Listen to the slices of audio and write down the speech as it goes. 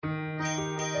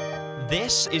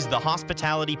This is the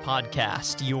Hospitality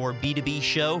Podcast, your B2B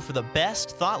show for the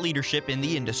best thought leadership in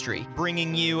the industry,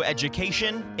 bringing you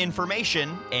education,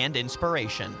 information, and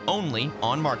inspiration, only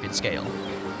on Market Scale.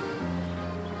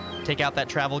 Take out that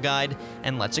travel guide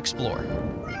and let's explore.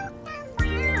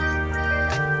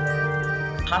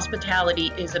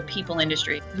 Hospitality is a people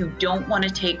industry. You don't want to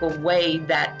take away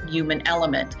that human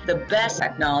element. The best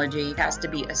technology has to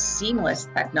be a seamless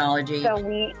technology. So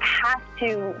we have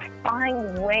to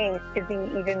find ways to be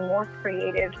even more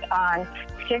creative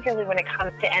particularly when it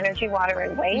comes to energy, water,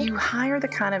 and waste. You hire the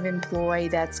kind of employee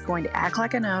that's going to act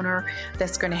like an owner,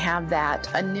 that's going to have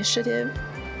that initiative.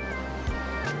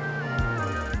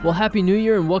 Well, Happy New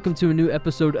Year and welcome to a new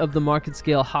episode of the Market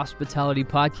Scale Hospitality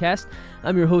Podcast.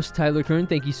 I'm your host, Tyler Kern.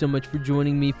 Thank you so much for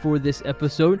joining me for this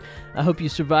episode. I hope you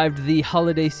survived the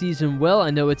holiday season well. I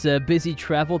know it's a busy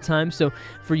travel time, so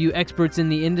for you experts in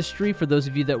the industry, for those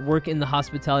of you that work in the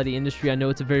hospitality industry, I know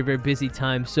it's a very, very busy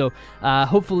time. So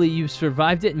hopefully you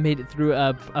survived it and made it through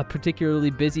a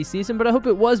particularly busy season, but I hope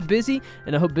it was busy,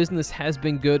 and I hope business has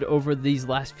been good over these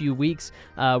last few weeks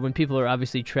when people are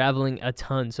obviously traveling a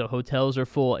ton. So hotels are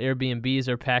full, Airbnbs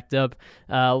are packed up,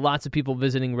 lots of people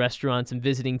visiting restaurants and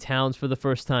visiting towns for the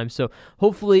first time. So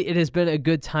hopefully it has been a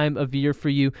good time of year for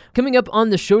you. Coming up on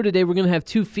the show today, we're going to have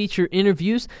two feature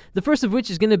interviews. The first of which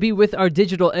is going to be with our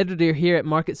digital editor here at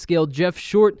Market Scale, Jeff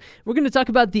Short. We're going to talk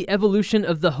about the evolution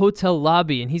of the hotel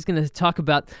lobby, and he's going to talk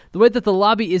about the way that the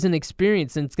lobby is an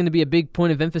experience, and it's going to be a big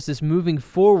point of emphasis moving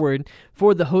forward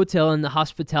for the hotel and the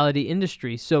hospitality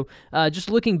industry. So just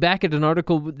looking back at an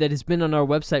article that has been on our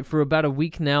website for about a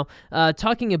week now,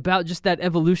 talking about just that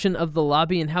evolution of the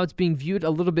lobby and how it's being viewed a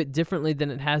little bit differently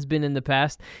than it has been in the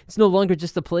past. It's no longer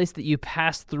just a place that you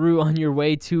pass through on your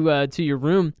way to your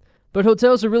room. But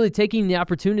hotels are really taking the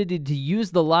opportunity to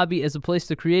use the lobby as a place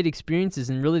to create experiences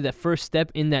and really that first step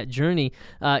in that journey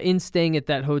in staying at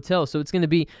that hotel. So it's going to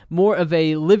be more of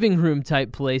a living room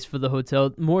type place for the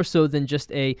hotel, more so than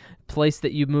just a place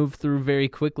that you move through very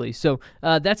quickly. So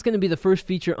that's going to be the first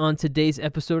feature on today's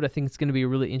episode. I think it's going to be a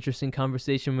really interesting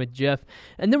conversation with Jeff.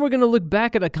 And then we're going to look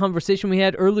back at a conversation we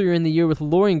had earlier in the year with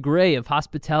Lauren Gray of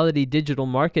Hospitality Digital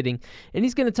Marketing. And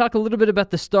he's going to talk a little bit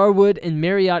about the Starwood and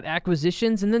Marriott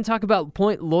acquisitions, and then talk about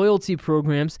point loyalty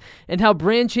programs and how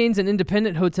brand chains and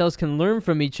independent hotels can learn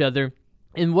from each other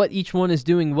and what each one is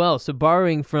doing well. So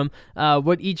borrowing from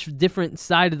what each different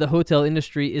side of the hotel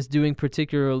industry is doing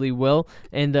particularly well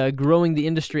and growing the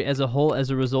industry as a whole as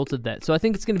a result of that. So I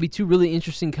think it's going to be two really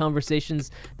interesting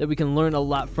conversations that we can learn a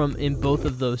lot from in both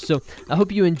of those. So I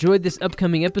hope you enjoyed this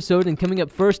upcoming episode, and coming up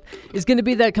first is going to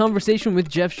be that conversation with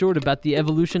Jeff Short about the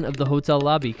evolution of the hotel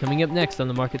lobby, coming up next on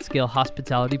the Market Scale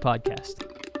Hospitality Podcast.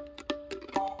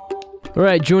 All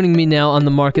right, joining me now on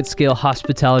the Market Scale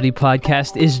Hospitality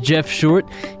Podcast is Jeff Short.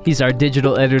 He's our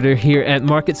digital editor here at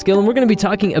Market Scale, and we're going to be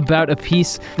talking about a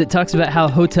piece that talks about how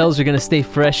hotels are going to stay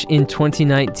fresh in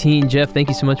 2019. Jeff, thank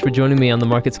you so much for joining me on the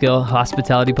Market Scale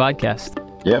Hospitality Podcast.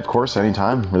 Yeah, of course,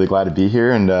 anytime. Really glad to be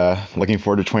here and looking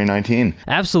forward to 2019.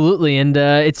 Absolutely, and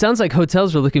it sounds like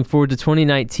hotels are looking forward to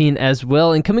 2019 as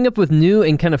well, and coming up with new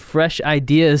and kind of fresh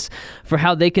ideas for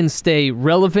how they can stay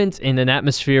relevant in an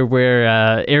atmosphere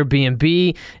where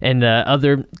Airbnb and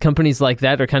other companies like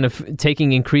that are kind of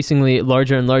taking increasingly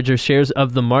larger and larger shares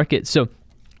of the market. So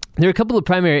there are a couple of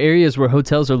primary areas where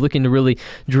hotels are looking to really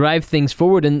drive things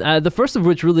forward, and the first of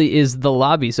which really is the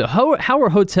lobby. So how are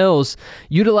hotels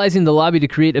utilizing the lobby to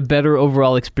create a better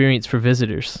overall experience for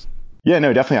visitors? Yeah,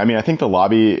 no, definitely. I mean, I think the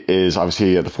lobby is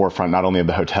obviously at the forefront, not only of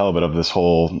the hotel, but of this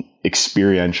whole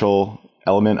experiential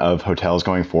element of hotels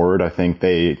going forward. I think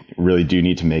they really do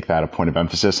need to make that a point of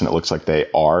emphasis, and it looks like they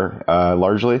are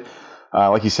largely.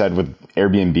 Like you said, with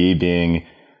Airbnb being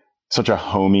such a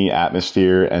homey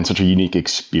atmosphere and such a unique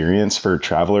experience for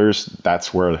travelers,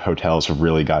 that's where hotels have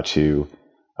really got to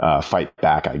fight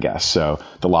back, I guess. So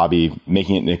the lobby,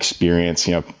 making it an experience,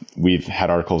 we've had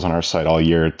articles on our site all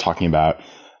year talking about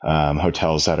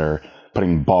hotels that are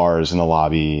putting bars in the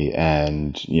lobby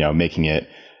and, making it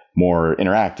more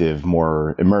interactive,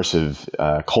 more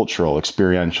immersive, cultural,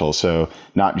 experiential. So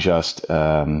not just,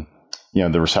 the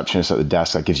receptionist at the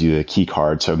desk that gives you the key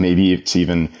card. So maybe it's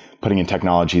even putting in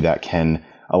technology that can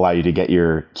allow you to get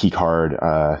your key card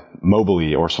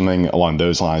mobily or something along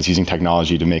those lines, using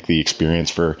technology to make the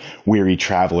experience for weary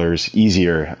travelers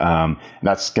easier.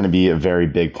 That's going to be a very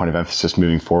big point of emphasis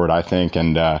moving forward, I think.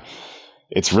 And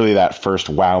it's really that first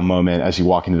wow moment as you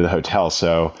walk into the hotel.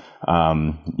 So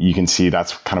you can see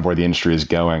that's kind of where the industry is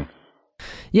going.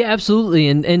 Yeah, absolutely.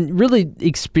 And really,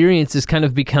 experience has kind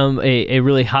of become a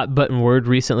really hot button word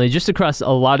recently, just across a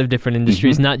lot of different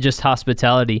industries, not just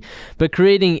hospitality, but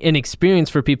creating an experience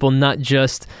for people, not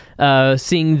just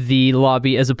seeing the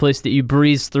lobby as a place that you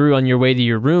breeze through on your way to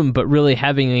your room, but really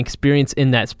having an experience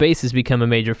in that space has become a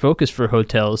major focus for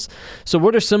hotels. So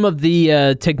what are some of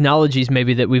the technologies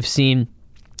maybe that we've seen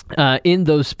in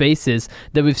those spaces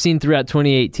that we've seen throughout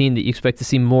 2018 that you expect to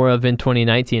see more of in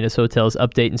 2019 as hotels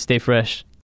update and stay fresh?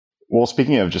 Well,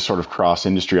 speaking of just sort of cross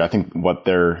industry, I think what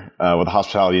the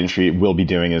hospitality industry will be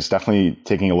doing is definitely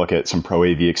taking a look at some Pro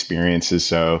AV experiences.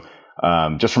 So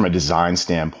just from a design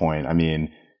standpoint, I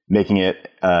mean, making it,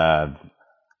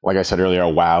 like I said earlier, a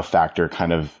wow factor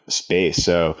kind of space.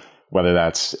 So whether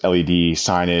that's LED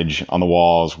signage on the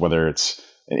walls, whether it's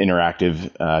an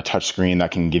interactive touchscreen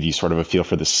that can give you sort of a feel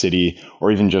for the city, or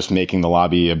even just making the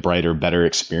lobby a brighter, better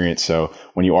experience. So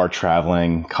when you are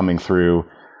traveling, coming through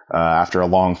after a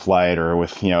long flight or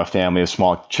with, a family of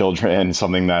small children,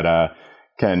 something that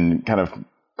can kind of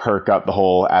perk up the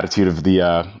whole attitude of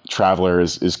the traveler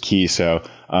is key. So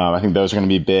I think those are going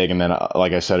to be big. And then,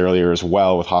 like I said earlier as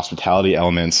well, with hospitality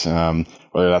elements,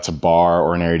 whether that's a bar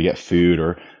or an area to get food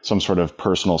or some sort of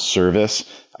personal service,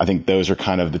 I think those are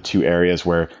kind of the two areas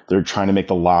where they're trying to make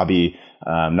the lobby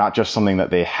not just something that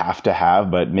they have to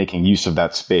have, but making use of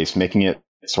that space, making it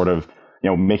sort of,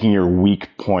 making your weak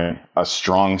point a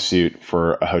strong suit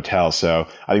for a hotel. So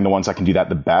I think the ones that can do that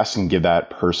the best and give that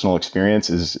personal experience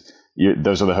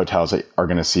those are the hotels that are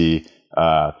going to see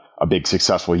a big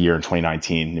successful year in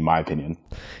 2019, in my opinion.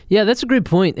 Yeah, that's a great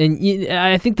point. And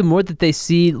I think the more that they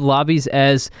see lobbies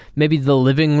as maybe the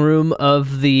living room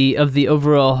of the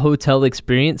overall hotel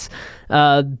experience,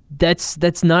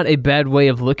 that's not a bad way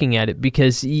of looking at it,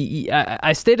 because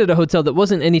I stayed at a hotel that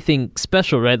wasn't anything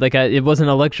special, right? Like it wasn't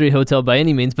a luxury hotel by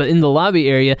any means, but in the lobby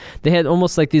area, they had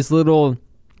almost like these little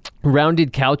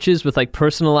rounded couches with like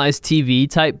personalized TV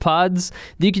type pods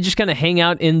that you could just kind of hang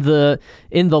out in the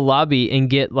lobby and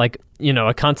get like,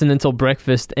 a continental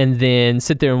breakfast and then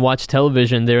sit there and watch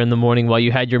television there in the morning while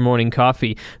you had your morning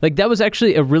coffee. Like that was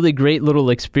actually a really great little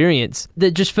experience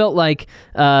that just felt like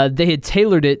they had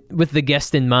tailored it with the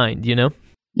guest in mind,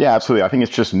 Yeah, absolutely. I think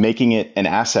it's just making it an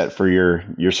asset for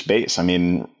your space. I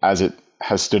mean, as it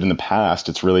has stood in the past,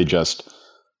 it's really just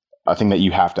a thing that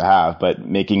you have to have, but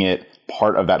making it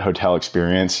part of that hotel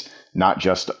experience, not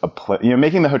just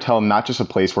making the hotel not just a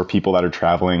place where people that are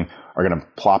traveling are going to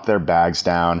plop their bags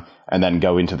down and then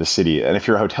go into the city. And if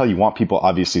you're a hotel, you want people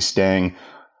obviously staying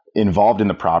involved in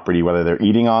the property, whether they're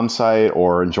eating on site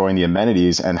or enjoying the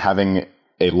amenities, and having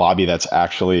a lobby that's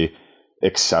actually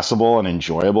accessible and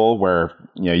enjoyable, where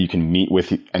you can meet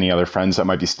with any other friends that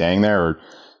might be staying there, or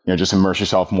just immerse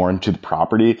yourself more into the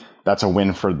property. That's a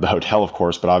win for the hotel, of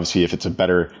course, but obviously if it's a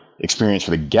better experience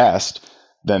for the guest,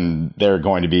 then they're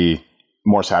going to be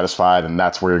more satisfied, and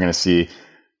that's where you're going to see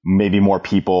maybe more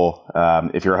people,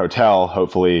 if you're a hotel,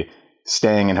 hopefully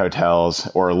staying in hotels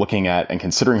or looking at and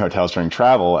considering hotels during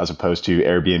travel, as opposed to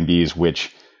Airbnbs,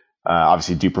 which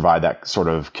obviously do provide that sort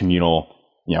of communal,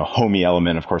 homey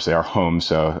element. Of course, they are home,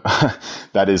 so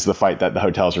that is the fight that the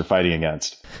hotels are fighting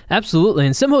against. Absolutely,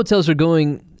 and some hotels are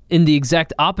going in the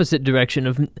exact opposite direction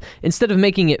of, instead of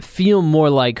making it feel more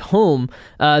like home,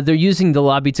 they're using the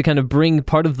lobby to kind of bring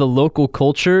part of the local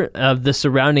culture of the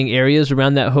surrounding areas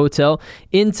around that hotel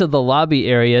into the lobby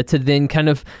area to then kind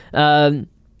of,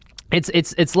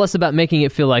 it's less about making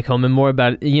it feel like home and more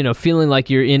about, feeling like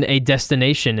you're in a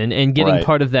destination and getting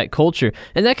part of that culture.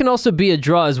 And that can also be a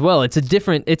draw as well. It's a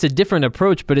different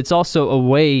approach, but it's also a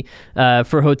way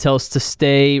for hotels to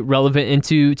stay relevant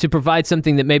and to provide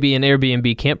something that maybe an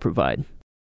Airbnb can't provide.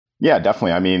 Yeah,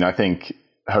 definitely. I mean, I think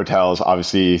hotels,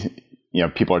 obviously,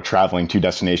 people are traveling to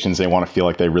destinations. They want to feel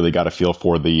like they really got a feel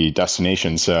for the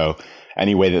destination. So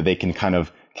any way that they can kind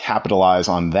of capitalize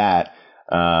on that,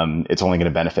 it's only going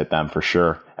to benefit them for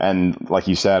sure. And like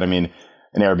you said, I mean,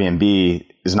 an Airbnb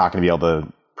is not going to be able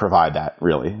to provide that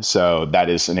really. So that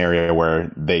is an area where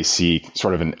they see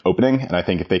sort of an opening. And I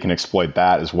think if they can exploit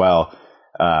that as well,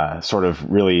 sort of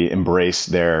really embrace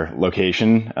their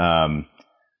location,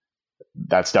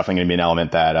 that's definitely going to be an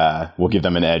element that will give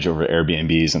them an edge over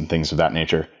Airbnbs and things of that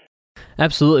nature.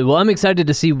 Absolutely. Well, I'm excited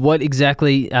to see what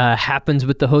exactly happens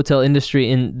with the hotel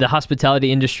industry and the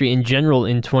hospitality industry in general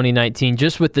in 2019,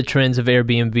 just with the trends of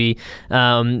Airbnb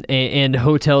and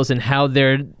hotels and how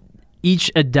they're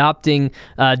each adopting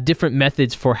different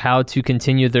methods for how to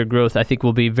continue their growth, I think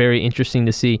will be very interesting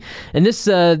to see. And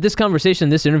this conversation,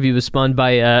 this interview was spawned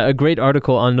by a great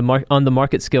article on the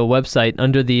MarketScale website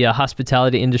under the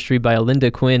hospitality industry by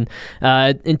Linda Quinn,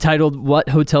 entitled "What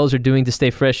Hotels Are Doing to Stay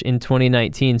Fresh in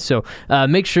 2019." So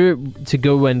make sure to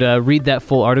go and read that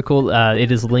full article.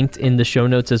 It is linked in the show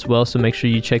notes as well, so make sure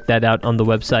you check that out on the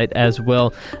website as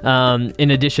well,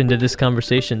 in addition to this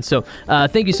conversation. So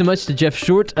thank you so much to Jeff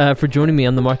Short for joining me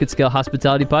on the MarketScale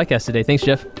Hospitality Podcast today. Thanks,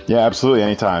 Jeff. Yeah, absolutely.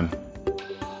 Anytime.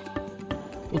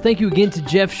 Well, thank you again to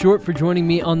Jeff Short for joining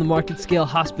me on the MarketScale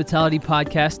Hospitality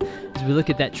Podcast as we look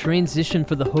at that transition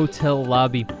for the hotel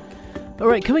lobby. All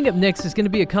right, coming up next is going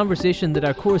to be a conversation that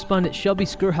our correspondent Shelby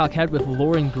Skrhak had with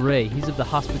Loren Gray. He's of the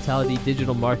Hospitality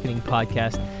Digital Marketing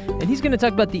Podcast, and he's going to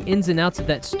talk about the ins and outs of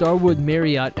that Starwood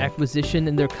Marriott acquisition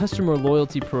and their customer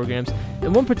loyalty programs,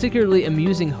 and one particularly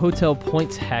amusing hotel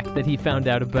points hack that he found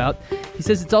out about. He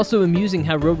says it's also amusing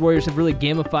how Road Warriors have really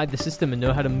gamified the system and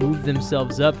know how to move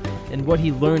themselves up, and what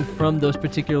he learned from those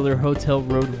particular hotel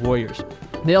Road Warriors.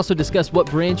 They also discuss what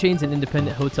brand chains and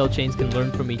independent hotel chains can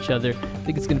learn from each other. I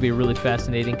think it's going to be a really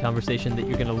fascinating conversation that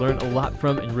you're going to learn a lot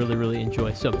from and really, really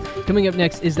enjoy. So coming up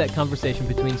next is that conversation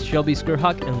between Shelby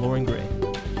Skrhak and Loren Gray.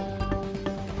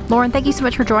 Loren, thank you so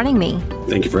much for joining me.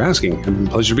 Thank you for asking. It's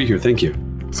a pleasure to be here. Thank you.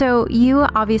 So you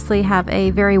obviously have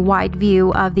a very wide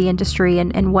view of the industry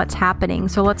and what's happening.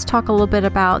 So let's talk a little bit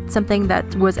about something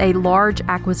that was a large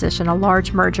acquisition, a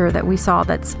large merger that we saw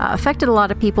that's affected a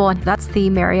lot of people, and that's the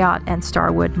Marriott and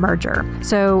Starwood merger.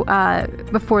 So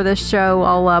before this show,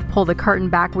 I'll pull the curtain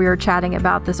back. We were chatting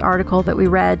about this article that we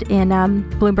read in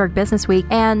Bloomberg Business Week,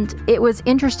 and it was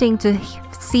interesting to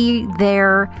see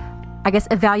their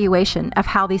evaluation of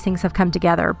how these things have come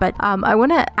together. But I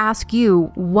want to ask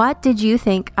you, what did you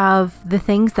think of the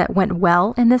things that went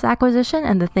well in this acquisition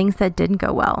and the things that didn't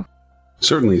go well?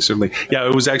 Certainly. Yeah,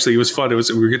 it was fun. We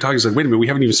were talking, it's like, wait a minute, we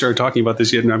haven't even started talking about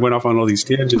this yet. And I went off on all these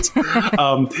tangents.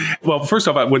 Well, first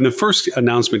off, when the first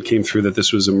announcement came through that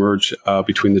this was a merge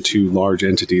between the two large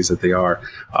entities that they are,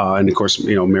 and of course,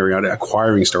 Marriott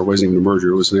acquiring Starwood wasn't even a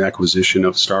merger, it was an acquisition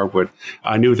of Starwood.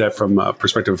 I knew that from a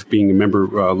perspective of being a member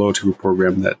loyalty group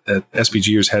program that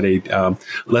SPGers had a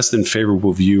less than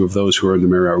favorable view of those who are in the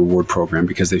Marriott Reward program,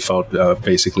 because they felt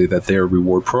basically that their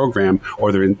reward program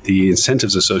or the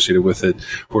incentives associated with it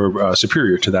were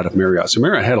superior to that of Marriott. So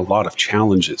Marriott had a lot of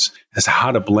challenges as to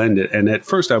how to blend it. And at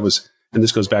first I was, and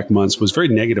this goes back months, was very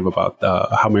negative about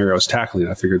how Marriott was tackling it.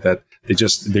 I figured that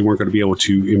they weren't going to be able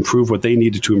to improve what they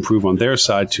needed to improve on their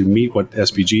side to meet what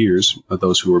SPGers,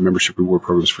 those who were membership reward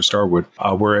programs for Starwood,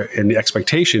 were in the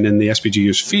expectation and the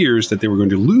SPGers' fears that they were going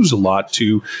to lose a lot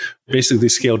to basically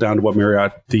scale down to what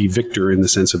Marriott, the victor in the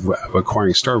sense of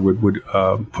acquiring Starwood, would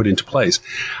put into place.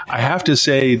 I have to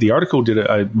say the article did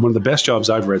one of the best jobs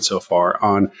I've read so far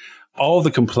on all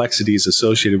the complexities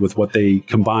associated with what they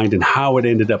combined and how it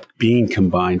ended up being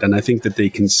combined. And I think that they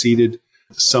conceded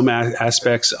some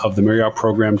aspects of the Marriott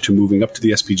program to moving up to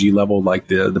the SPG level, like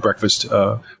the breakfast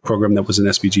program that was an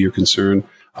SPG concern.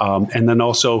 And then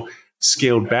also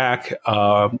scaled back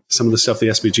some of the stuff the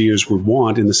SPGers would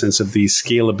want in the sense of the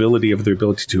scalability of their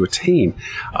ability to attain.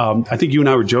 I think you and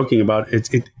I were joking about it.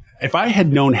 If I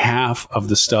had known half of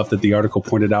the stuff that the article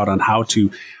pointed out on how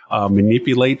to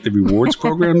manipulate the rewards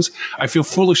programs, I feel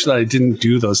foolish that I didn't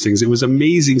do those things. It was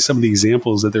amazing, some of the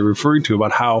examples that they're referring to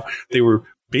about how they were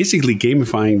basically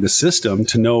gamifying the system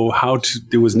to know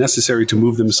it was necessary to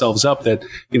move themselves up, that,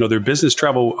 their business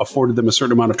travel afforded them a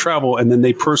certain amount of travel. And then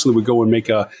they personally would go and make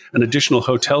an additional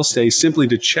hotel stay simply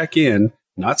to check in,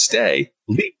 not stay,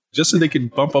 leave, just so they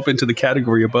could bump up into the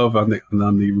category above on the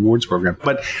rewards program.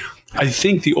 But I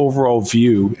think the overall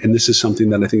view, and this is something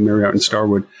that I think Marriott and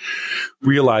Starwood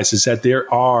realize, is that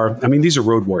these are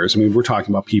road warriors. We're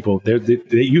talking about people,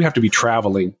 you have to be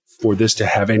traveling for this to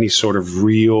have any sort of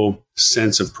real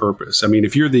sense of purpose.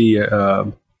 If you're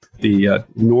the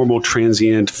normal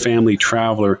transient family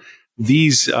traveler,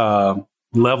 these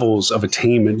levels of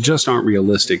attainment just aren't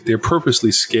realistic. They're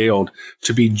purposely scaled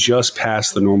to be just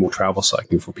past the normal travel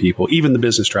cycle for people. Even the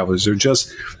business travelers, they're just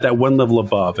that one level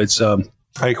above. It's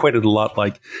I equate it a lot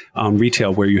like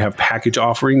retail, where you have package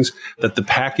offerings, that the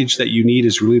package that you need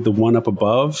is really the one up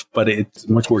above, but it's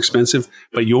much more expensive,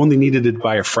 but you only needed it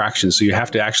by a fraction. So you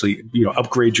have to actually,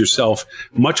 upgrade yourself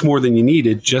much more than you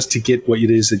needed just to get what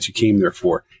it is that you came there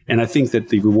for. And I think that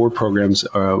the reward programs,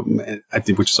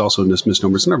 which is also a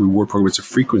misnomer, it's not a reward program, it's a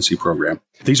frequency program.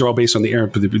 These are all based on the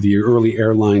early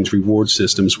airlines reward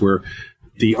systems, where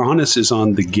the onus is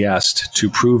on the guest to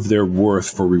prove their worth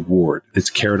for reward. It's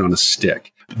carrot on a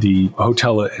stick. the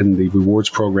hotel and the rewards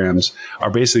programs are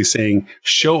basically saying,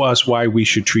 show us why we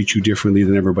should treat you differently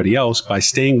than everybody else by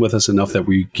staying with us enough that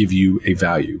we give you a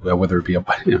value, whether it be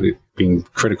being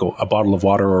critical, a bottle of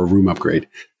water or a room upgrade.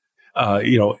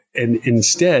 And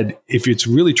instead, if it's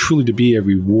really truly to be a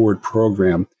reward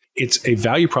program, it's a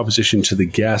value proposition to the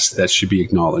guest that should be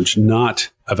acknowledged, not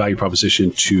a value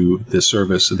proposition to the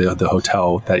service, the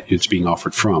hotel that it's being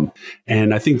offered from.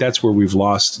 And I think that's where we've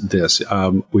lost this.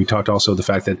 We talked also the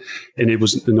fact that, and it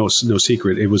was no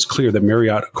secret, it was clear that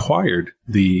Marriott acquired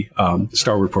the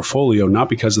Starwood portfolio, not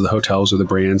because of the hotels or the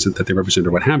brands that they represent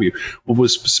or what have you, but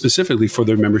was specifically for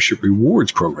their membership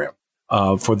rewards program.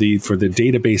 For the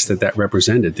database that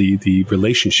represented, the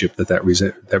relationship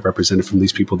that represented from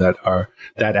these people that are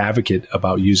that advocate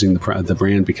about using the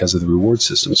brand because of the reward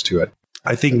systems to it.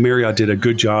 I think Marriott did a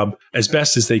good job, as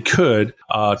best as they could,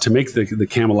 to make the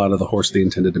camel out of the horse they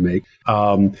intended to make.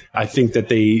 I think that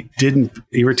they didn't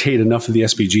irritate enough of the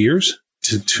SPGers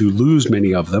to lose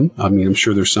many of them. I mean, I'm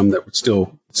sure there's some that would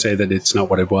still say that it's not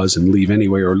what it was and leave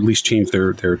anyway, or at least change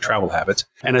their travel habits.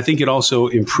 And I think it also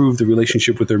improved the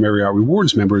relationship with their Marriott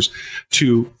Rewards members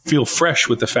to feel fresh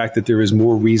with the fact that there is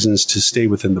more reasons to stay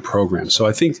within the program. So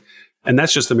I think, and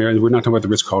that's just the Marriott, we're not talking about the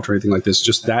Ritz-Carlton or anything like this,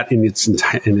 just that in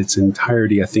its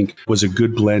entirety, I think was a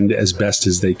good blend as best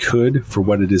as they could for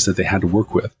what it is that they had to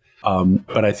work with.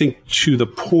 But I think to the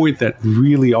point that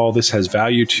really all this has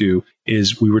value to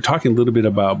is we were talking a little bit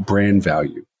about brand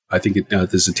value. I think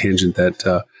there's a tangent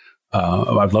that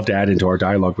I'd love to add into our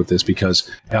dialogue with this, because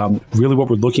really what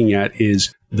we're looking at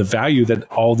is the value that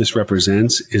all this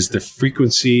represents is the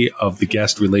frequency of the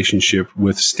guest relationship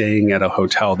with staying at a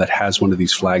hotel that has one of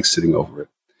these flags sitting over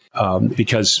it.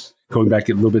 Because going back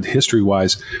a little bit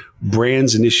history-wise,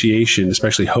 brands initiation,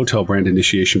 especially hotel brand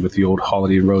initiation with the old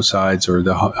Holiday Inn Roadsides or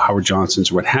the Howard Johnsons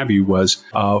or what have you, was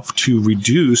to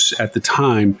reduce, at the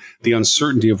time, the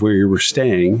uncertainty of where you were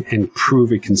staying and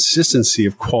prove a consistency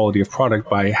of quality of product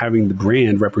by having the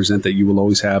brand represent that you will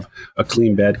always have a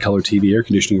clean bed, color TV, air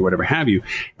conditioning, or whatever have you,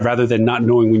 rather than not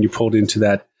knowing when you pulled into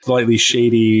that slightly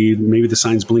shady, maybe the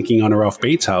sign's blinking on a Ralph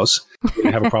Bates house,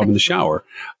 you have a problem in the shower.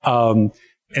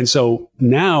 And so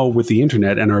now with the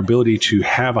internet and our ability to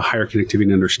have a higher connectivity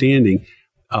and understanding,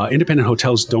 independent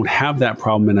hotels don't have that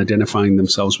problem in identifying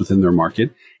themselves within their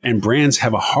market, and brands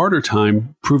have a harder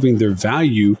time proving their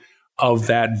value of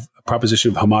that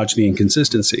proposition of homogeneity and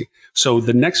consistency. So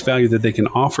the next value that they can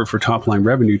offer for top line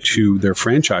revenue to their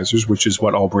franchisors, which is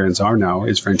what all brands are now,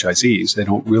 is franchisees. They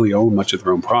don't really own much of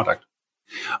their own product,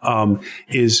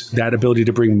 is that ability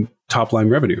to bring top line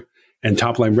revenue. And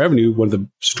top line revenue, one of the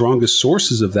strongest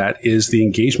sources of that is the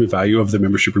engagement value of the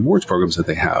membership rewards programs that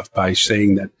they have, by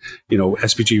saying that,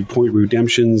 SPG point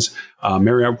redemptions,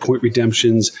 Marriott point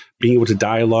redemptions, being able to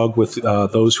dialogue with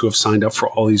those who have signed up for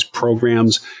all these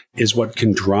programs is what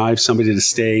can drive somebody to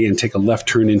stay and take a left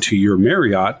turn into your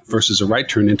Marriott versus a right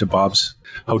turn into Bob's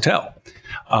Hotel.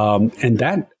 And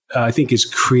that, I think, is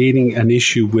creating an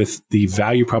issue with the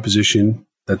value proposition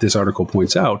that this article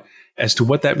points out as to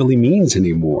what that really means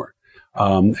anymore.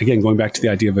 Again, going back to the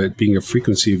idea of it being a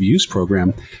frequency of use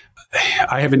program,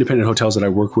 I have independent hotels that I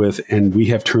work with, and we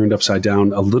have turned upside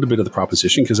down a little bit of the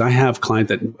proposition, because I have a client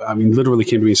that, literally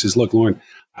came to me and says, look, Lauren,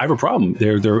 I have a problem.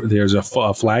 There's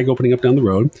a flag opening up down the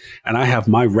road, and I have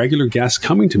my regular guests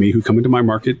coming to me who come into my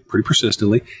market pretty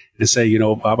persistently and say,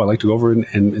 Bob, I'd like to go over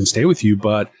and stay with you,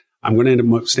 but I'm going to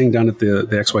end up staying down at the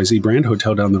XYZ brand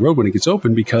hotel down the road when it gets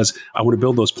open, because I want to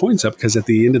build those points up, because at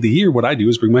the end of the year, what I do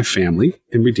is bring my family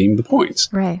and redeem the points.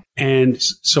 Right. And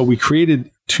so we created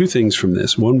two things from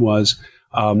this. One was,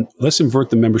 let's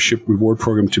invert the membership reward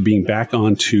program to being back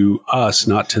on to us,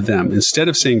 not to them. Instead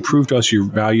of saying, prove to us your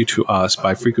value to us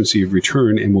by frequency of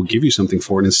return, and we'll give you something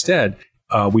for it. Instead,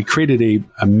 we created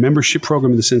a membership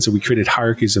program in the sense that we created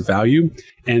hierarchies of value.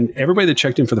 And everybody that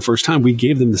checked in for the first time, we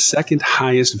gave them the second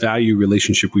highest value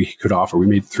relationship we could offer. We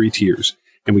made 3 tiers,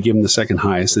 and we gave them the second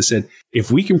highest. They said,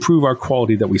 if we can prove our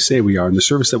quality that we say we are and the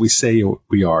service that we say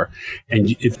we are,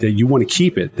 and if that you want to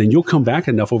keep it, then you'll come back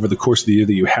enough over the course of the year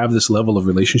that you have this level of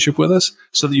relationship with us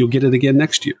so that you'll get it again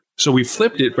next year. So we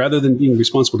flipped it rather than being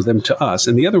responsible to them, to us.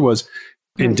 And the other was,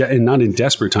 and not in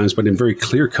desperate times, but in very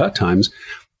clear-cut times,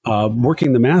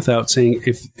 working the math out, saying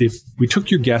if we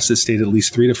took your guests that stayed at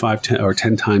least 3 to 5 or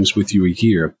 10 times with you a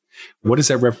year, what does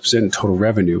that represent in total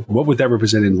revenue? What would that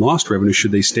represent in lost revenue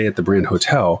should they stay at the brand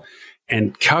hotel?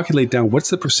 And calculate down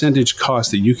what's the percentage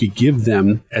cost that you could give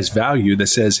them as value that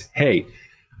says, hey,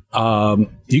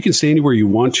 you can stay anywhere you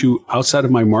want to outside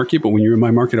of my market, but when you're in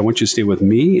my market, I want you to stay with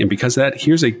me. And because of that,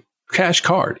 here's a cash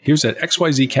card. Here's an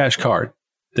XYZ cash card.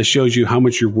 that shows you how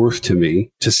much you're worth to me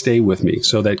to stay with me.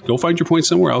 So that go find your point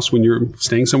somewhere else when you're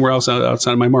staying somewhere else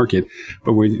outside of my market.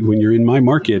 But when you're in my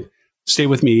market, stay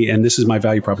with me. And this is my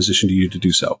value proposition to you to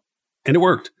do so. And it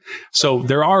worked. So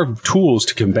there are tools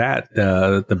to combat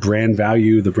the brand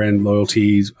value, the brand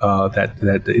loyalty that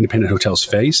the independent hotels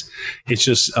face. It's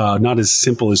just not as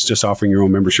simple as just offering your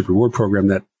own membership reward program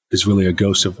that is really a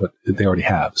ghost of what they already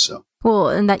have. So. Well,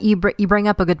 and that you bring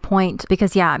up a good point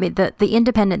because, yeah, I mean, the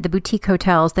independent, the boutique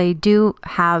hotels, they do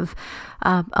have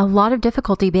a lot of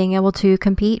difficulty being able to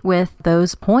compete with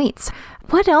those points.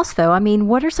 What else, though? I mean,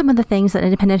 what are some of the things that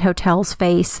independent hotels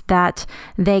face that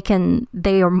they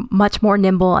are much more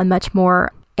nimble and much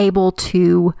more able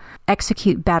to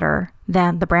execute better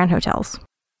than the brand hotels?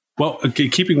 Well,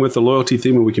 keeping with the loyalty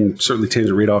theme, and we can certainly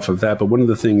tangent right off of that, but one of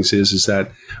the things is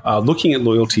that looking at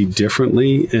loyalty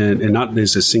differently and not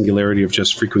as a singularity of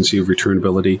just frequency of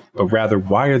returnability, but rather,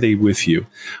 why are they with you?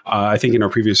 I think in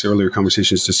our earlier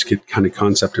conversations, just to get kind of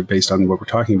concept based on what we're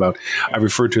talking about, I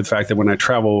referred to the fact that when I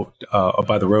travel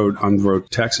on the road to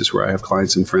Texas, where I have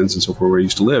clients and friends and so forth, where I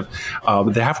used to live,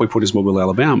 the halfway point is Mobile,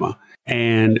 Alabama.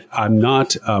 And I'm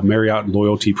not Marriott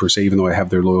loyalty per se, even though I have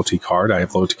their loyalty card. I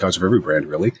have loyalty cards of every brand,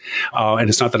 really. And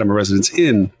it's not that I'm a Residence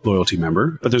Inn loyalty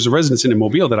member, but there's a Residence Inn in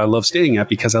Mobile that I love staying at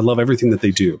because I love everything that they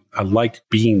do. I like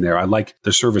being there. I like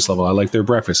their service level. I like their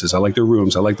breakfasts. I like their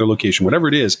rooms. I like their location, whatever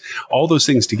it is, all those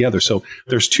things together. So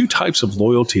there's two types of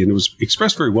loyalty, and it was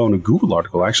expressed very well in a Google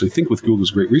article. I actually think with Google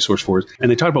is a great resource for it. And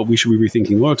they talked about we should be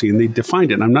rethinking loyalty, and they defined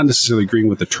it. And I'm not necessarily agreeing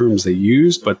with the terms they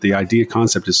used, but the idea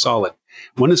concept is solid.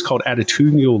 One is called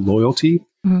attitudinal loyalty.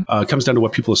 It comes down to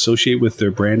what people associate with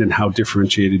their brand and how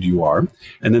differentiated you are.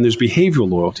 And then there's behavioral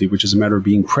loyalty, which is a matter of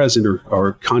being present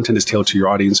or content is tailored to your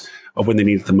audience when they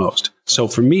need it the most. So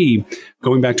for me,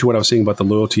 going back to what I was saying about the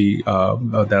loyalty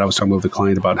that I was talking about with the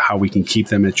client about how we can keep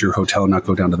them at your hotel and not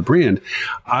go down to the brand,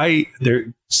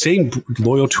 they're staying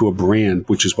loyal to a brand,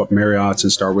 which is what Marriott's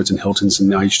and Starwoods and Hilton's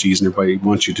and the IHGs and everybody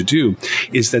wants you to do,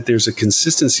 is that there's a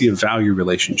consistency of value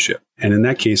relationship. And in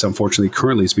that case, unfortunately,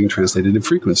 currently it's being translated in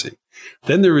frequency.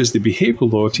 Then there is the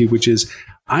behavioral loyalty, which is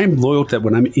I'm loyal that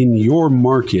when I'm in your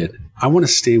market, I want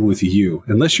to stay with you,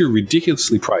 unless you're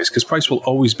ridiculously priced, because price will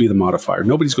always be the modifier.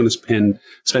 Nobody's going to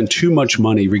spend too much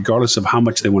money, regardless of how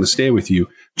much they want to stay with you,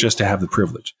 just to have the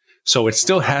privilege. So it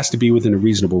still has to be within a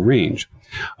reasonable range.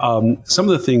 Some of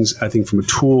the things, I think, from a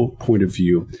tool point of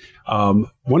view, one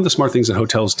of the smart things that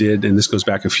hotels did, and this goes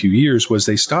back a few years, was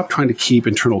they stopped trying to keep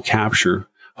internal capture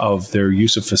of their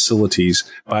use of facilities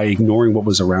by ignoring what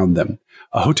was around them.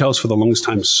 Hotels for the longest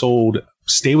time sold,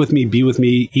 stay with me, be with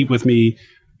me, eat with me,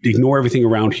 ignore everything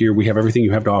around here. We have everything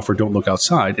you have to offer. Don't look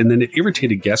outside. And then it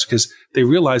irritated guests because they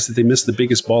realized that they missed the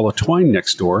biggest ball of twine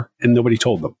next door and nobody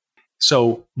told them.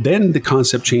 So then the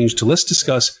concept changed to let's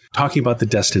discuss talking about the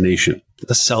destination.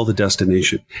 Let's sell the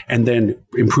destination and then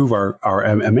improve our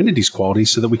amenities quality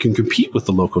so that we can compete with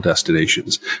the local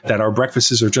destinations, that our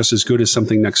breakfasts are just as good as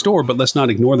something next door, but let's not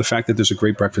ignore the fact that there's a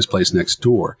great breakfast place next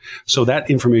door. So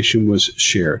that information was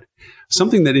shared.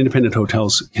 Something that independent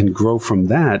hotels can grow from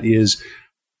that is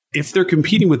if they're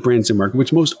competing with brands in market,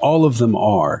 which most all of them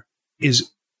are,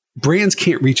 is brands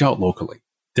can't reach out locally.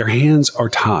 Their hands are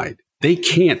tied. They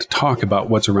can't talk about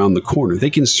what's around the corner.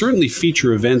 They can certainly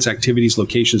feature events, activities,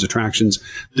 locations, attractions,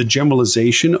 the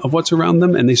generalization of what's around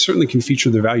them, and they certainly can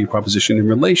feature their value proposition in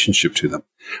relationship to them.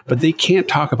 But they can't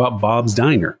talk about Bob's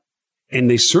Diner. And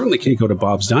they certainly can't go to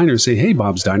Bob's Diner and say, hey,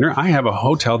 Bob's Diner, I have a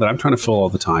hotel that I'm trying to fill all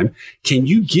the time. Can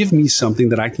you give me something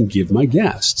that I can give my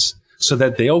guests so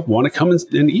that they'll want to come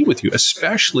and eat with you,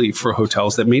 especially for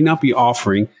hotels that may not be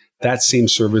offering that same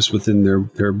service within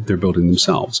their building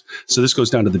themselves. So this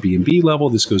goes down to the B&B level.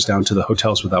 This goes down to the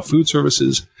hotels without food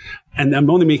services. And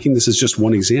I'm only making this as just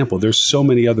one example. There's so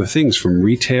many other things from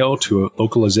retail to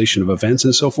localization of events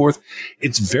and so forth.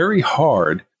 It's very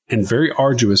hard and very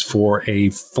arduous for a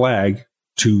flag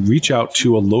to reach out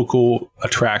to a local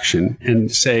attraction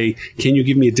and say, can you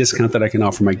give me a discount that I can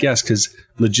offer my guests? Because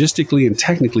logistically and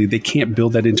technically, they can't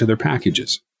build that into their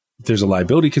packages. There's a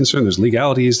liability concern. There's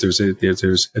legalities.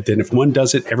 Then if one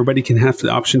does it, everybody can have the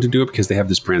option to do it because they have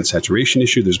this brand saturation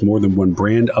issue. There's more than one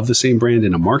brand of the same brand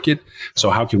in a market.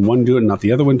 So how can one do it and not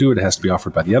the other one do it? It has to be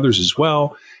offered by the others as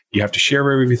well. You have to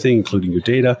share everything, including your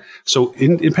data. So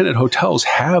independent hotels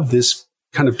have this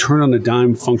kind of turn on a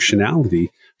dime functionality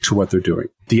to what they're doing.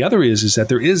 The other is that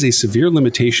there is a severe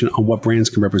limitation on what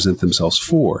brands can represent themselves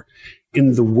for.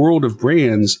 In the world of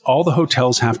brands, all the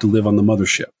hotels have to live on the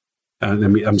mothership.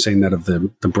 I'm saying that of the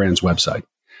brand's website.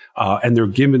 And they're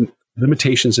given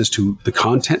limitations as to the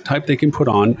content type they can put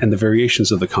on and the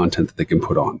variations of the content that they can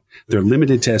put on. They're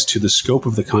limited as to the scope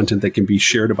of the content that can be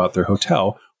shared about their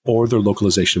hotel or their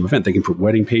localization of event. They can put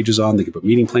wedding pages on, they can put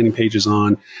meeting planning pages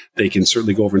on, they can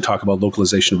certainly go over and talk about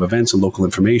localization of events and local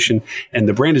information. And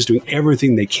the brand is doing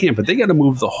everything they can, but they got to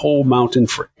move the whole mountain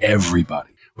for everybody.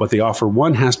 What they offer,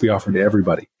 one, has to be offered to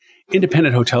everybody.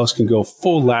 Independent hotels can go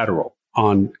full lateral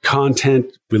on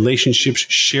content, relationships,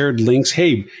 shared links.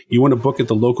 Hey, you want to book at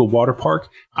the local water park?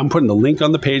 I'm putting the link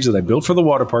on the page that I built for the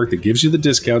water park that gives you the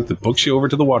discount that books you over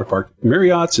to the water park.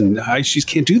 Marriott's and IHGs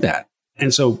can't do that.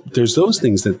 And so there's those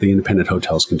things that the independent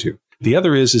hotels can do. The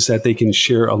other is that they can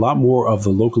share a lot more of the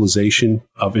localization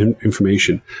of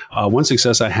information. One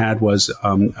success I had was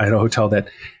I had a hotel that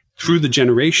through the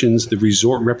generations, the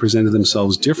resort represented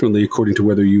themselves differently according to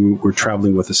whether you were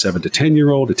traveling with a 7 to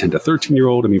 10-year-old, a 10 to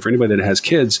 13-year-old. I mean, for anybody that has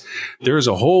kids, there is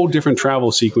a whole different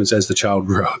travel sequence as the child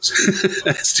grows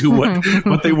as to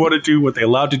what they want to do, what they're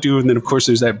allowed to do. And then, of course,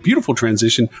 there's that beautiful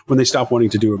transition when they stop wanting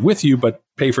to do it with you, but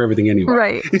pay for everything anyway.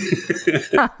 Right.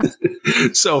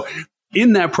 So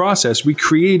in that process, we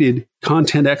created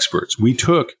content experts. We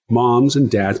took moms and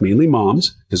dads, mainly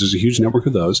moms, because there's a huge network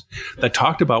of those, that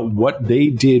talked about what they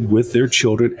did with their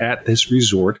children at this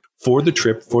resort for the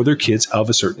trip for their kids of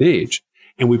a certain age.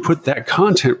 And we put that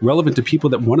content relevant to people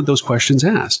that wanted those questions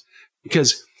asked.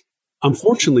 Because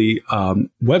unfortunately,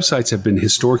 websites have been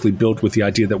historically built with the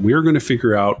idea that we're going to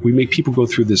figure out, we make people go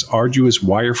through this arduous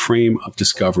wireframe of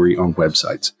discovery on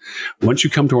websites. Once you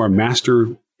come to our master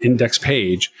index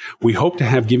page, we hope to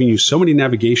have given you so many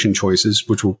navigation choices,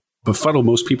 which will befuddle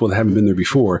most people that haven't been there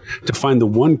before, to find the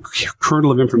one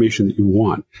kernel of information that you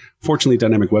want. Fortunately,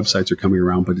 dynamic websites are coming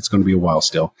around, but it's going to be a while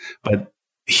still. But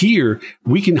here,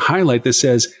 we can highlight that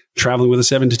says, traveling with a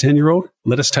 7 to 10-year-old,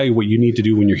 let us tell you what you need to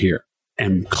do when you're here.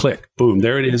 And click, boom,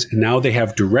 there it is. And now they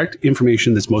have direct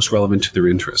information that's most relevant to their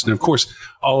interest. And of course,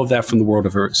 all of that from the world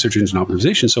of search engine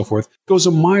optimization and so forth goes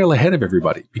a mile ahead of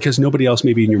everybody because nobody else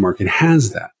maybe in your market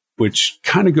has that, which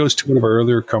kind of goes to one of our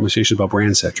earlier conversations about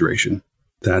brand saturation.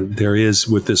 That there is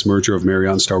with this merger of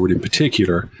Marriott and Starwood in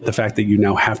particular, the fact that you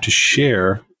now have to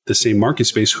share the same market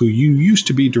space who you used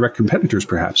to be direct competitors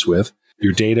perhaps with,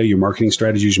 your data, your marketing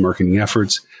strategies, your marketing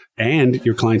efforts, and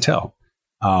your clientele.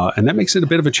 And that makes it a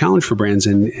bit of a challenge for brands.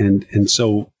 And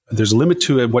so there's a limit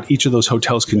to what each of those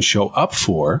hotels can show up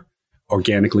for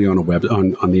organically on a web,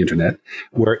 on the internet,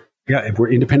 where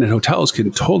independent hotels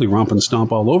can totally romp and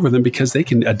stomp all over them because they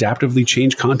can adaptively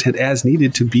change content as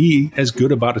needed to be as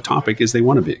good about a topic as they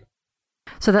want to be.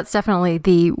 So that's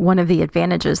definitely one of the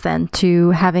advantages then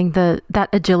to having that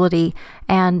agility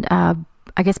and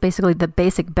I guess basically the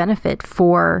basic benefit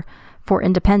for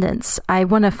independence. I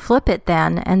want to flip it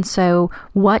then. And so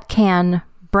what can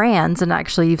brands, and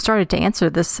actually you've started to answer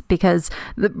this because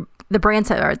the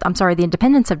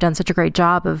independents have done such a great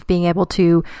job of being able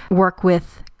to work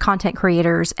with content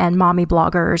creators and mommy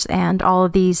bloggers and all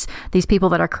of these people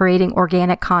that are creating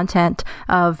organic content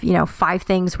of, 5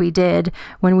 things we did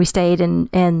when we stayed in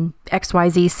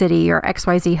XYZ city or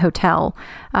XYZ hotel.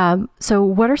 So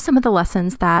what are some of the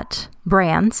lessons that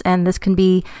brands, and this can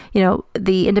be,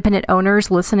 the independent owners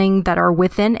listening that are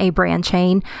within a brand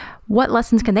chain, what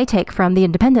lessons can they take from the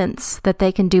independents that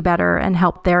they can do better and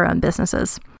help their own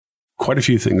businesses? Quite a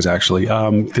few things, actually.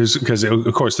 Because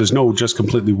of course, there's no just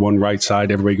completely one right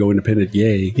side. Everybody go independent.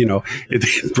 Yay.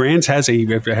 Brands have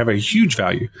a huge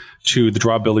value to the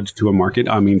drawability to a market.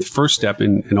 I mean, first step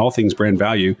in all things brand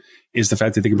value is the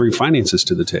fact that they can bring finances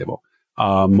to the table.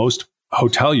 Most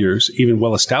hoteliers, even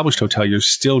well-established hoteliers,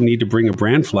 still need to bring a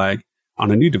brand flag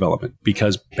on a new development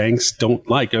because banks don't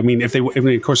like.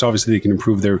 Of course, obviously they can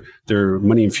improve their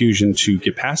money infusion to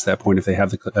get past that point if they have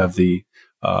the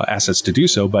assets to do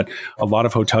so, but a lot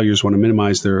of hoteliers want to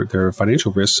minimize their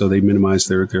financial risks, so they minimize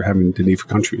their having the need for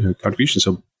contribution.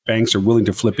 So banks are willing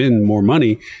to flip in more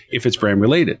money if it's brand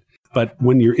related. But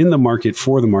when you're in the market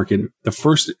for the market, the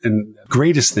first and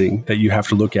greatest thing that you have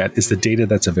to look at is the data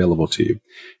that's available to you.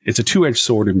 It's a two-edged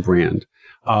sword in brand.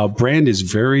 Brand is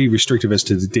very restrictive as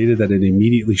to the data that it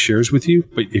immediately shares with you.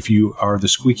 But if you are the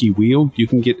squeaky wheel, you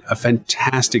can get a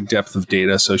fantastic depth of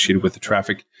data associated with the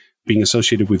traffic being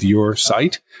associated with your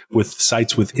site, with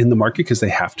sites within the market, because they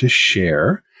have to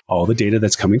share all the data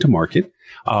that's coming to market.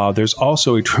 There's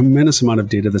also a tremendous amount of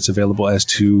data that's available as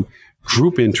to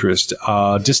group interest,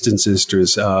 distance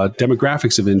interest,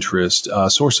 demographics of interest,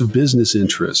 source of business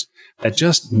interest that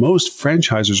just most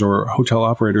franchisors or hotel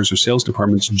operators or sales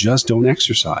departments just don't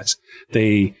exercise.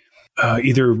 They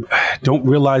either don't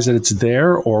realize that it's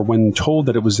there, or when told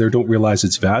that it was there, don't realize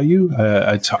its value.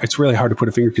 It's really hard to put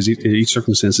a finger because each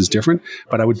circumstance is different,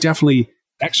 but I would definitely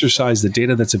exercise the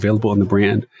data that's available in the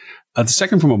brand. The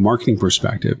second, from a marketing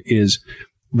perspective, is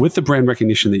with the brand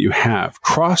recognition that you have,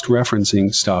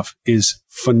 cross-referencing stuff is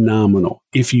phenomenal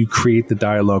if you create the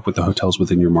dialogue with the hotels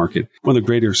within your market. One of the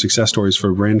greater success stories for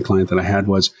a brand client that I had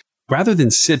was, rather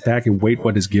than sit back and wait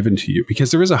what is given to you,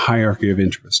 because there is a hierarchy of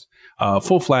interest.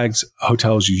 Full flags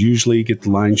hotels usually get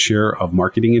the lion's share of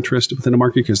marketing interest within a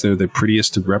market because they're the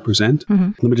prettiest to represent.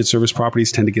 Limited service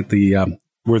properties tend to get the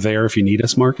we're there if you need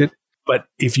us market. But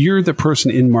if you're the person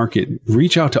in market,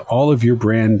 reach out to all of your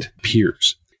brand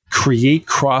peers. Create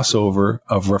crossover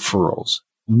of referrals.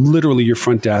 Literally, your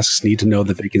front desks need to know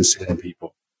that they can send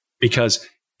people. Because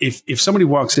if somebody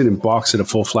walks in and balks at a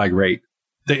full flag rate,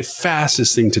 the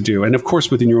fastest thing to do, and of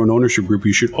course, within your own ownership group,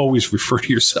 you should always refer to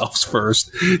yourselves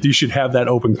first. You should have that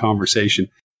open conversation.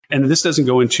 And this doesn't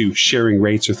go into sharing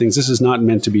rates or things. This is not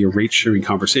meant to be a rate sharing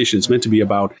conversation. It's meant to be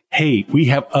about, hey, we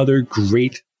have other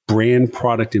great brand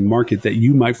product in market that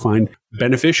you might find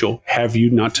beneficial, have you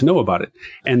not to know about it.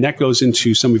 And that goes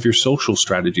into some of your social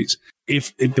strategies.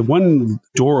 If the one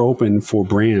door open for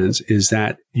brands is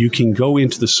that you can go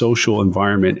into the social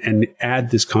environment and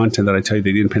add this content that I tell you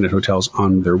that the independent hotels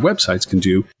on their websites can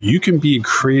do, you can be a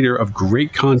creator of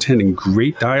great content and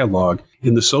great dialogue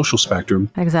in the social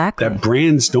spectrum. Exactly. That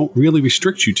brands don't really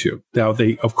restrict you to. Now,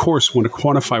 they, of course, want to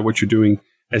quantify what you're doing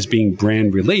as being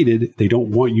brand related. They don't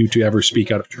want you to ever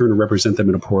speak out of turn or represent them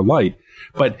in a poor light.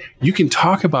 But you can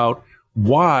talk about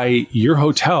why your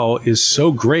hotel is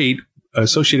so great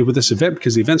associated with this event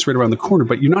because the event's right around the corner,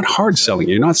 but you're not hard selling.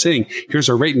 You're not saying, here's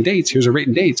our rate and dates, here's our rate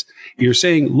and dates. You're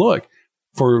saying, look,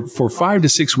 for 5 to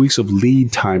 6 weeks of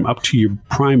lead time up to your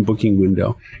prime booking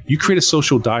window, you create a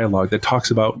social dialogue that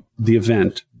talks about the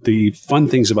event, the fun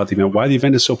things about the event, why the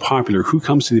event is so popular, who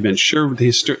comes to the event, share the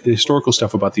historical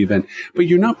stuff about the event, but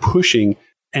you're not pushing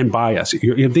and bias.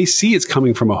 If they see it's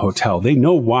coming from a hotel, they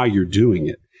know why you're doing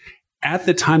it. At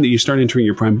the time that you start entering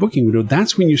your prime booking window,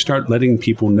 that's when you start letting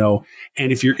people know.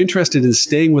 And if you're interested in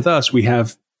staying with us, we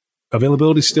have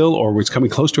availability still, or it's coming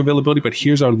close to availability, but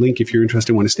here's our link if you're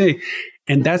interested and want to stay.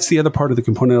 And that's the other part of the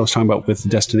component I was talking about with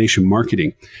destination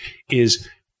marketing is,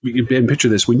 and picture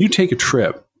this, when you take a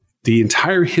trip, the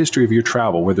entire history of your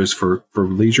travel, whether it's for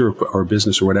leisure or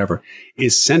business or whatever,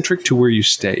 is centric to where you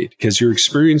stayed because your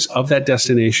experience of that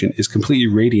destination is completely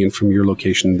radiant from your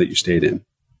location that you stayed in.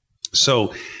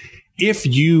 So if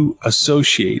you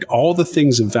associate all the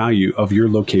things of value of your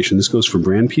location, this goes for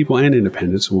brand people and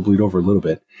independents, so we'll bleed over a little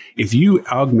bit. If you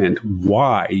augment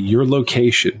why your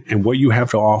location and what you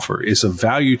have to offer is of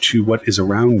value to what is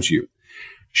around you,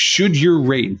 should your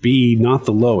rate be not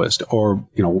the lowest or,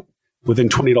 within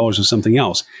 $20 of something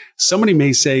else, somebody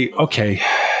may say, okay,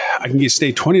 I can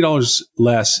stay $20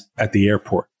 less at the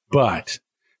airport, but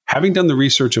having done the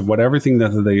research of what everything that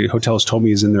the hotels told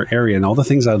me is in their area and all the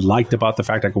things I liked about the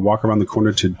fact I could walk around the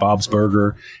corner to Bob's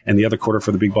Burger and the other corner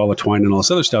for the Big Ball of Twine and all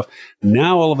this other stuff,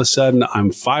 now all of a sudden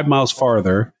I'm 5 miles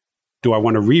farther. Do I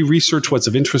want to research what's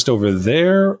of interest over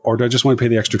there, or do I just want to pay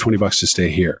the extra $20 to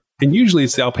stay here? And usually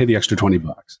it's I'll pay the extra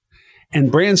 $20.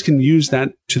 And brands can use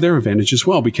that to their advantage as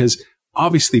well, because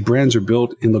obviously brands are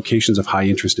built in locations of high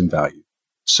interest and value.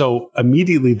 So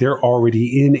immediately they're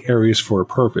already in areas for a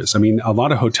purpose. I mean, a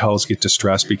lot of hotels get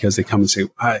distressed because they come and say,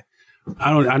 I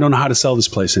don't know how to sell this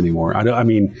place anymore. I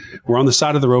mean, we're on the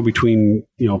side of the road between,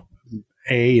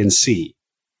 A and C.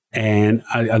 And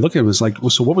I look at it as like, well,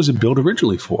 so what was it built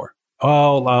originally for?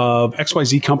 Oh,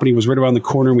 XYZ company was right around the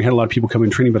corner and we had a lot of people coming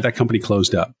in training, but that company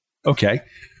closed up. Okay.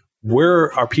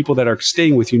 Where are people that are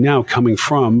staying with you now coming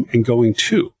from and going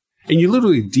to? And you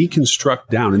literally deconstruct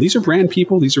down, and these are brand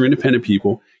people, these are independent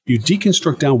people. You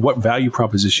deconstruct down what value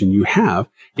proposition you have,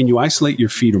 and you isolate your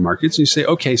feeder markets, and you say,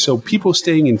 okay, so people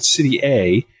staying in city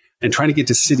A and trying to get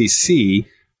to city C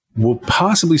will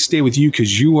possibly stay with you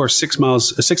because you are 6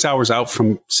 hours out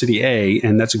from city A,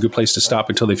 and that's a good place to stop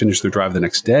until they finish their drive the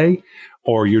next day.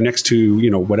 Or you're next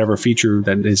to, whatever feature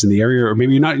that is in the area, or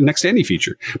maybe you're not next to any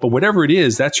feature. But whatever it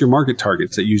is, that's your market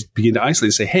targets that you begin to isolate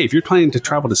and say, hey, if you're planning to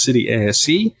travel to city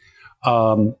ASC,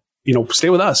 stay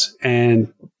with us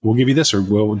and we'll give you this,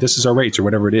 or this is our rates, or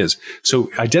whatever it is.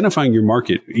 So identifying your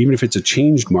market, even if it's a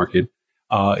changed market,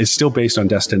 is still based on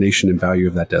destination and value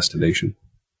of that destination.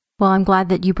 Well, I'm glad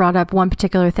that you brought up one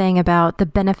particular thing about the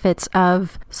benefits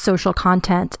of social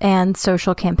content and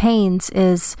social campaigns.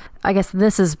 I guess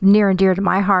this is near and dear to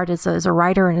my heart as a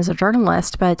writer and as a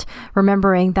journalist, but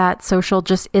remembering that social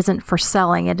just isn't for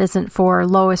selling. It isn't for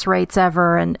lowest rates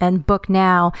ever and book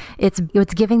now. It's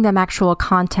giving them actual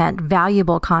content,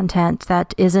 valuable content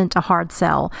that isn't a hard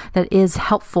sell, that is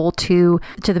helpful to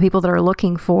the people that are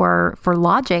looking for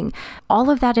lodging. All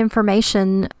of that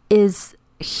information is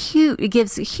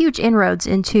huge inroads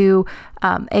into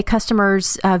a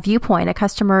customer's viewpoint, a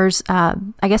customer's,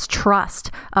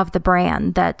 trust of the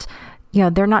brand, that,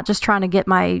 they're not just trying to get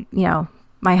my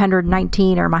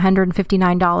 $119 or my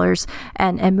 $159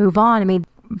 and move on. I mean,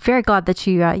 very glad that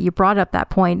you brought up that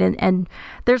point. And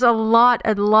there's a lot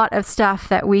of stuff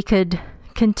that we could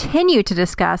continue to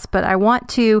discuss, but I want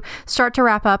to start to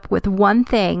wrap up with one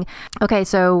thing. Okay,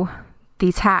 so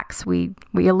these hacks, we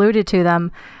alluded to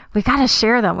them. We got to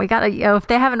share them. We got to, if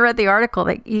they haven't read the article,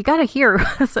 you got to hear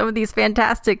some of these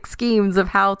fantastic schemes of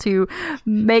how to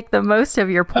make the most of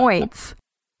your points.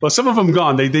 Well, some of them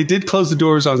gone. They did close the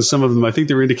doors on some of them. I think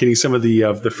they were indicating some of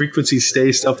the frequency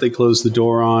stay stuff they closed the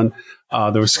door on.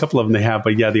 There was a couple of them they have,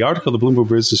 but yeah, the article, the Bloomberg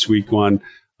Business Week one,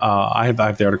 I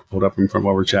have the article pulled up from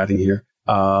while we're chatting here.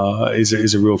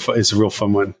 Is a real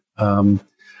fun one.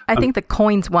 I think the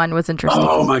coins one was interesting.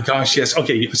 Oh my gosh, yes.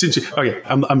 Okay,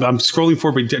 I'm scrolling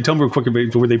forward, but tell me real quick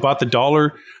about where they bought the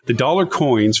dollar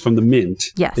coins from the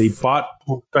mint. Yes, they bought.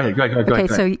 Go ahead.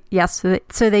 So yes,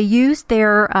 so they used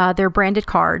their branded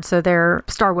card, so their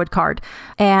Starwood card,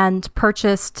 and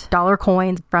purchased dollar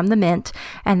coins from the mint,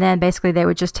 and then basically they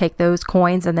would just take those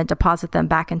coins and then deposit them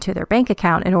back into their bank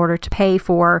account in order to pay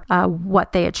for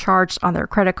what they had charged on their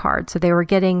credit card. So they were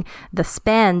getting the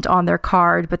spend on their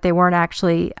card, but they weren't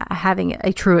actually having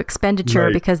a true expenditure,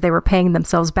 right, because they were paying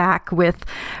themselves back with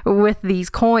these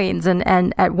coins.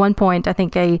 And at one point, I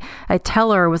think a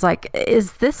teller was like,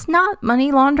 "Is this not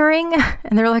money laundering?"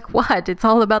 And they're like, "What? It's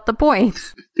all about the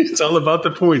points." It's all about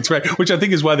the points, right? Which I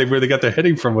think is why where they got their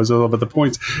heading from, was all about the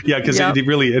points. Yeah, because it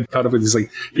really had caught up with this.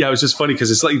 Like, yeah, it was just funny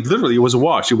because it's like literally it was a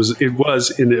wash. It was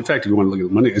in effect, if you want to look at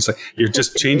the money, it's like you're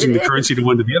just changing the currency to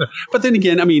one to the other. But then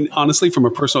again, I mean, honestly, from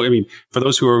a personal, I mean, for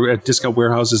those who are at discount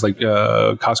warehouses like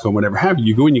Costco and whatever have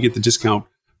you go and you get the discount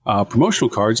promotional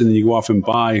cards, and then you go off and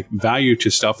buy value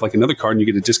to stuff like another card, and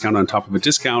you get a discount on top of a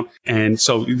discount. And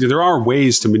so there are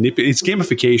ways to manipulate. It's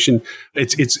gamification.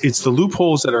 It's the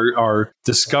loopholes that are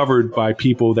discovered by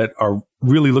people that are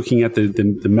really looking at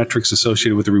the metrics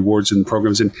associated with the rewards and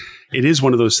programs. And it is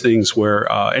one of those things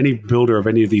where any builder of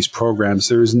any of these programs,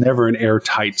 there is never an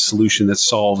airtight solution that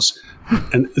solves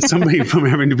and somebody from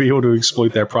having to be able to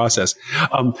exploit that process.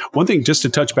 One thing just to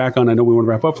touch back on, I know we want to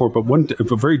wrap up for it, but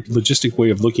a very logistic way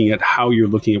of looking at how you're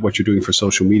looking at what you're doing for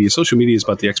social media. Social media is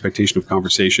about the expectation of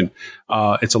conversation.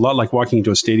 It's a lot like walking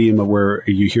into a stadium where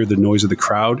you hear the noise of the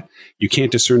crowd. You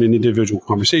can't discern an individual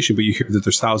conversation, but you hear that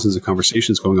there's thousands of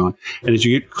conversations going on. And as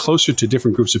you get closer to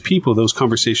different groups of people, those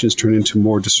conversations turn into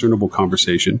more discernible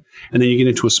conversation. And then you get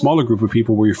into a smaller group of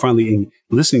people where you're finally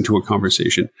listening to a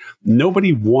conversation.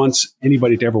 Nobody wants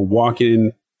anybody to ever walk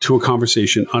in to a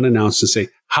conversation unannounced and say,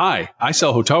 "Hi, I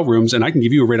sell hotel rooms and I can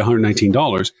give you a rate of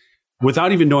 $119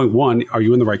 without even knowing, one, are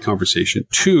you in the right conversation?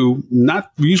 Two,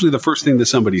 not usually the first thing that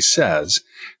somebody says.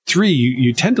 Three,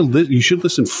 you tend to you should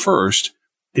listen first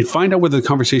and find out whether the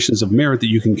conversation is of merit that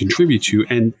you can contribute to.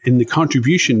 And in the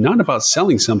contribution, not about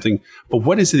selling something, but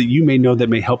what is it that you may know that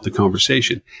may help the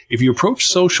conversation? If you approach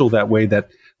social that way, that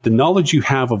the knowledge you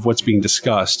have of what's being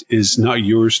discussed is not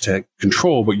yours to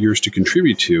control, but yours to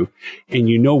contribute to. And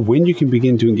you know when you can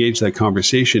begin to engage that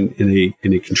conversation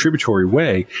in a contributory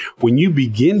way, when you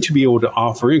begin to be able to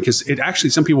offer in, because it actually,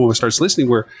 some people will start listening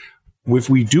where,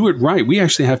 if we do it right, we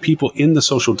actually have people in the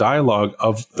social dialogue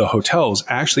of the hotels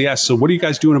actually ask, "So what are you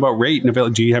guys doing about rate and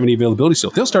availability? Do you have any availability still?"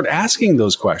 They'll start asking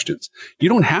those questions. You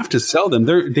don't have to sell them.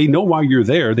 They know why you're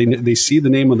there. They see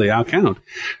the name of the account.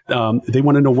 They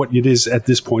want to know what it is at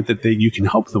this point that you can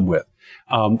help them with.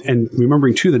 And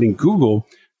remembering too that in Google,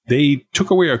 they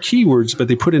took away our keywords, but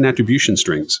they put in attribution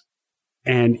strings.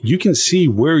 And you can see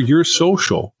where your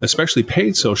social, especially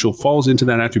paid social, falls into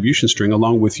that attribution string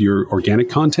along with your organic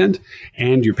content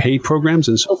and your paid programs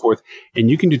and so forth.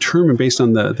 And you can determine based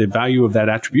on the value of that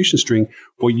attribution string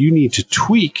what you need to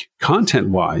tweak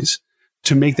content-wise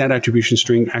to make that attribution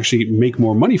string actually make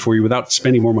more money for you without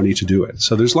spending more money to do it.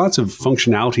 So there's lots of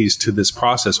functionalities to this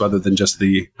process rather than just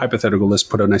the hypothetical, let's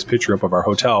put a nice picture up of our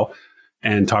hotel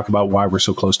and talk about why we're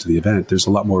so close to the event. There's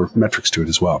a lot more metrics to it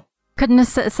as well. Couldn't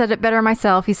have said it better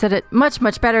myself. You said it much,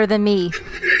 much better than me,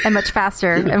 and much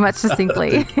faster and much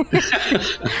succinctly.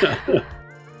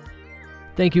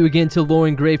 Thank you again to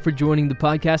Lauren Gray for joining the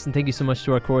podcast, and thank you so much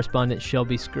to our correspondent,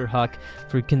 Shelby Skrhak,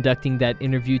 for conducting that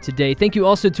interview today. Thank you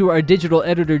also to our digital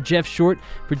editor, Jeff Short,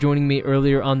 for joining me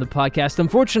earlier on the podcast.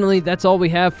 Unfortunately, that's all we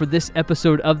have for this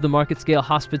episode of the Market Scale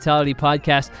Hospitality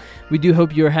Podcast. We do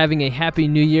hope you're having a happy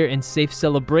new year and safe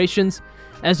celebrations.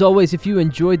 As always, if you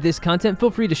enjoyed this content,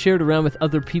 feel free to share it around with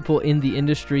other people in the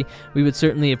industry. We would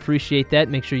certainly appreciate that.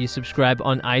 Make sure you subscribe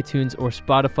on iTunes or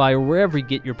Spotify or wherever you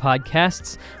get your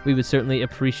podcasts. We would certainly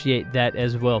appreciate that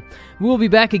as well. We will be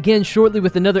back again shortly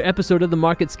with another episode of the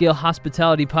Market Scale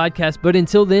Hospitality Podcast. But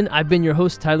until then, I've been your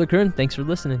host, Tyler Kern. Thanks for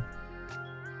listening.